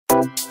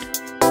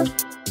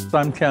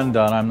I'm Ken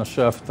Dunn. I'm the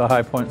chef at the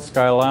High Point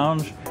Sky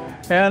Lounge,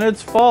 and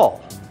it's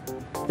fall.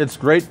 It's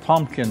great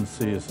pumpkin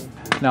season.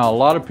 Now, a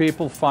lot of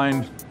people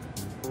find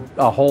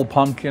a whole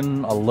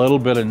pumpkin a little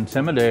bit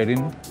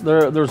intimidating.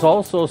 There's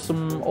also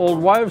some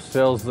old wives'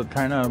 tales that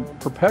kind of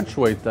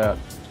perpetuate that.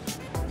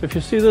 If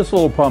you see this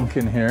little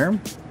pumpkin here,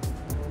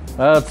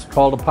 that's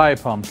called a pie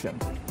pumpkin.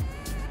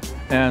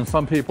 And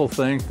some people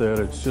think that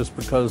it's just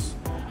because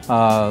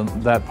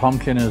that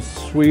pumpkin is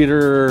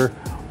sweeter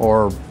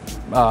or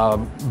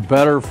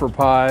better for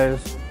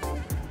pies.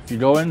 If you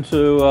go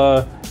into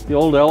the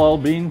old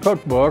LL Bean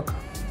cookbook,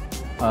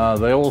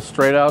 they will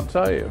straight out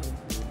tell you,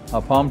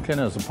 a pumpkin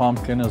is a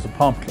pumpkin is a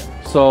pumpkin.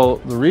 So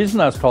the reason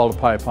that's called a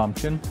pie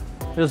pumpkin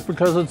is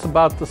because it's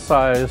about the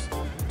size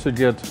to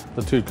get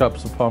the 2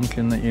 cups of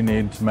pumpkin that you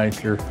need to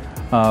make your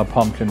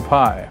pumpkin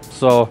pie.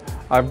 So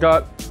I've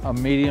got a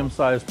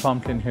medium-sized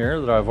pumpkin here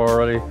that I've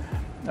already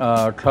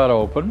cut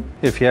open.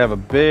 If you have a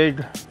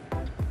big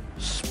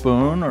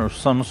spoon or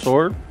some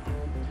sort,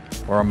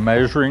 or a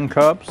measuring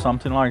cup,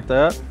 something like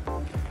that,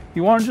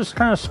 you want to just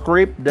kind of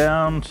scrape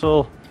down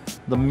until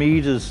the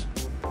meat is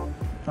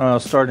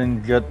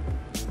starting to get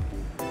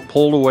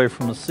pulled away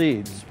from the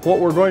seeds. What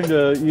we're going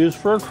to use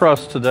for a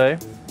crust today,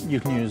 you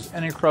can use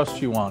any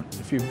crust you want.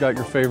 If you've got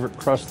your favorite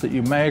crust that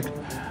you make,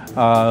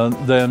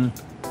 then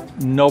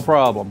no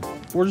problem.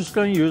 We're just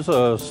going to use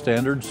a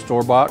standard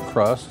store-bought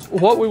crust.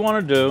 What we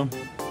want to do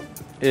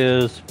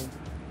is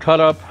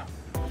cut up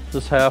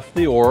this half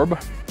the orb,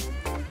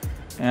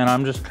 and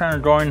I'm just kind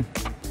of going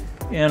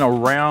in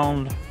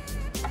around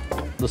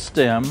the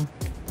stem,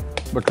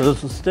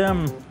 because the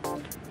stem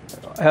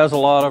has a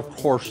lot of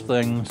coarse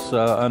things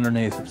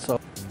underneath it. So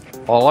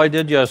all I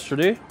did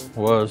yesterday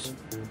was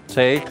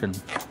take and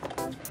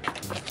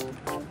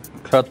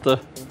cut the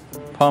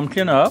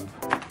pumpkin up.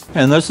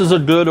 And this is a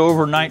good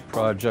overnight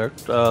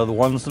project. The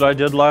ones that I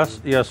did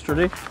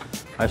yesterday,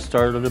 I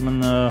started them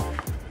in the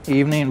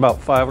evening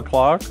about 5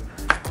 o'clock,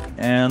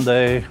 and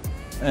they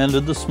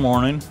ended this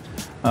morning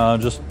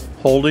just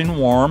holding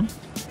warm.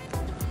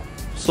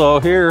 So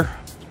here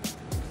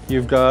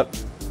you've got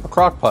a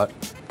crock pot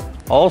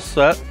all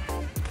set,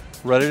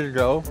 ready to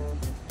go.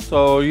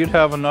 So you'd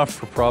have enough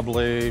for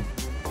probably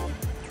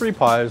 3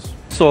 pies.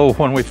 So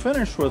when we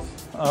finish with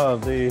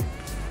the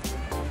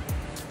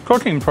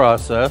cooking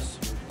process,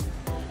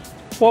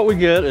 what we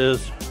get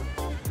is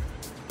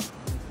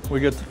we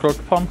get the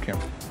cooked pumpkin.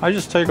 I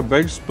just take a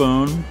big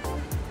spoon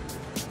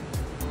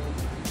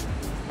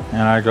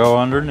and I go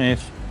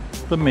underneath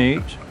the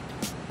meat.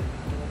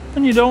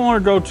 And you don't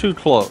want to go too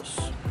close.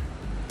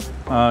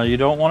 You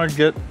don't want to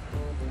get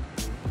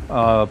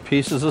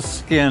pieces of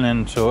skin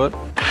into it.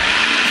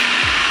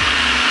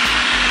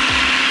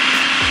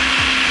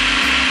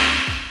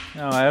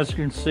 Now, as you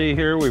can see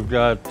here, we've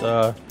got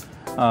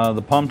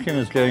the pumpkin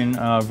is getting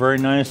very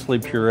nicely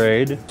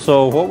pureed.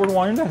 So what we're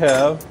wanting to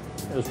have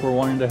is we're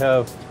wanting to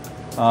have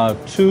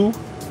 2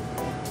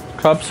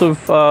 cups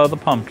of the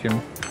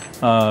pumpkin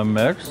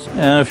mix.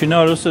 And if you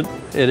notice, it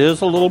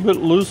is a little bit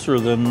looser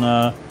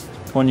than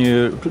when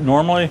you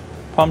normally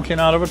pumpkin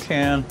out of a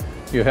can.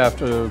 You have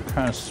to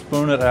kind of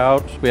spoon it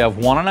out. We have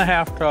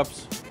 1.5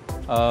 cups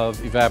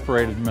of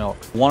evaporated milk.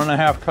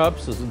 1.5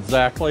 cups is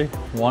exactly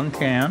 1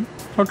 can.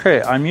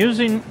 Okay, I'm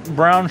using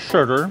brown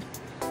sugar,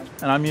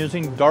 and I'm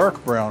using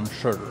dark brown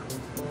sugar.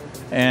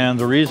 And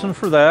the reason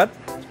for that,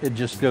 it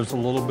just gives a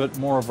little bit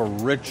more of a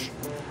rich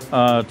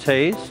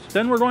taste.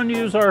 Then we're going to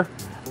use our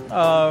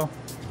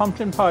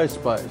pumpkin pie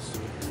spice.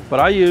 But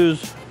I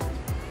use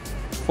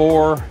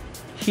 4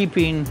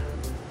 heaping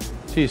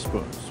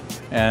teaspoons.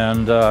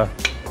 And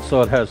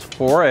so it has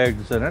 4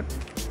 eggs in it.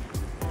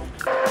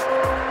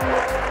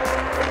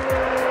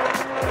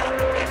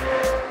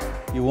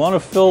 You want to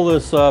fill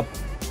this up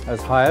as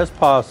high as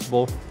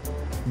possible,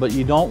 but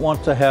you don't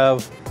want to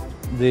have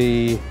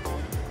the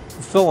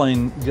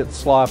filling get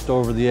slopped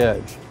over the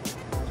edge.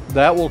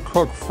 That will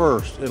cook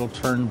first. It'll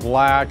turn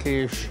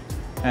blackish,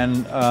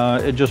 and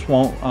it just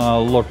won't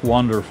look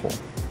wonderful.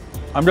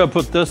 I'm going to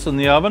put this in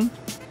the oven,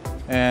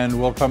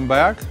 and we'll come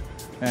back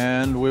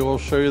and we will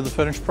show you the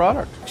finished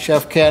product.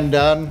 Chef Ken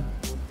Dunn,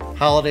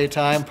 holiday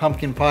time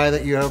pumpkin pie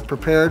that you have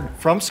prepared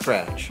from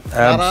scratch.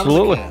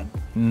 Absolutely.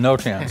 No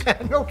cans.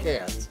 No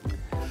cans.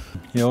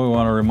 You know, we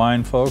want to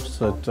remind folks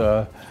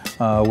that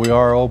we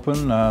are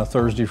open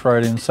Thursday,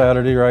 Friday, and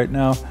Saturday right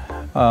now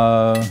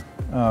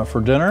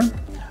for dinner.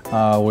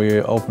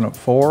 We open at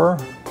 4,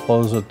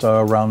 close at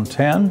around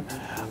 10.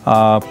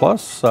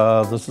 Plus,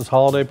 this is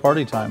holiday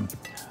party time.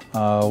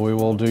 We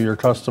will do your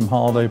custom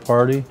holiday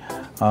party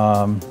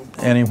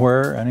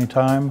anywhere,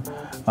 anytime,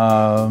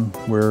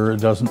 where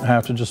it doesn't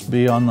have to just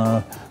be on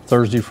the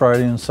Thursday,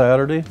 Friday, and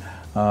Saturday.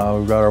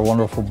 We've got our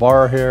wonderful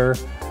bar here,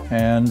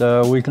 and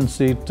we can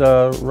seat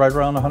right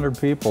around 100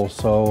 people.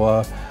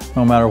 So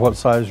no matter what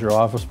size your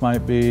office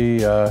might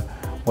be,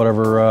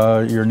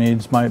 whatever your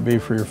needs might be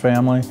for your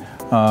family,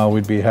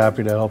 we'd be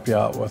happy to help you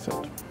out with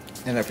it.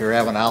 And if you're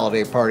having a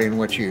holiday party in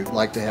which you'd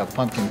like to have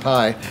pumpkin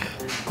pie,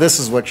 this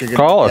is what you're going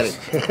to call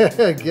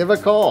us. Give a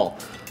call.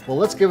 Well,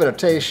 let's give it a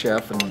taste,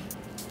 Chef, and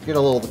Get a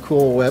little of the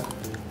Cool Whip.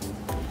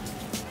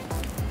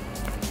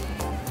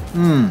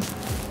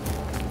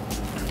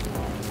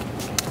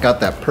 Got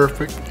that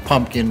perfect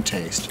pumpkin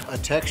taste. A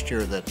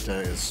texture that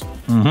is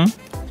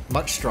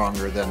much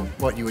stronger than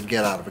what you would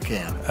get out of a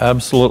can.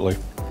 Absolutely.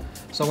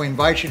 So we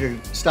invite you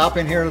to stop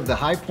in here to the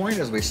High Point,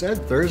 as we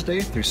said,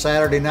 Thursday through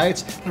Saturday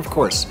nights. And of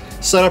course,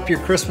 set up your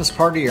Christmas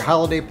party, your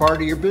holiday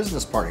party, your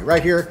business party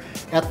right here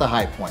at the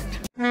High Point.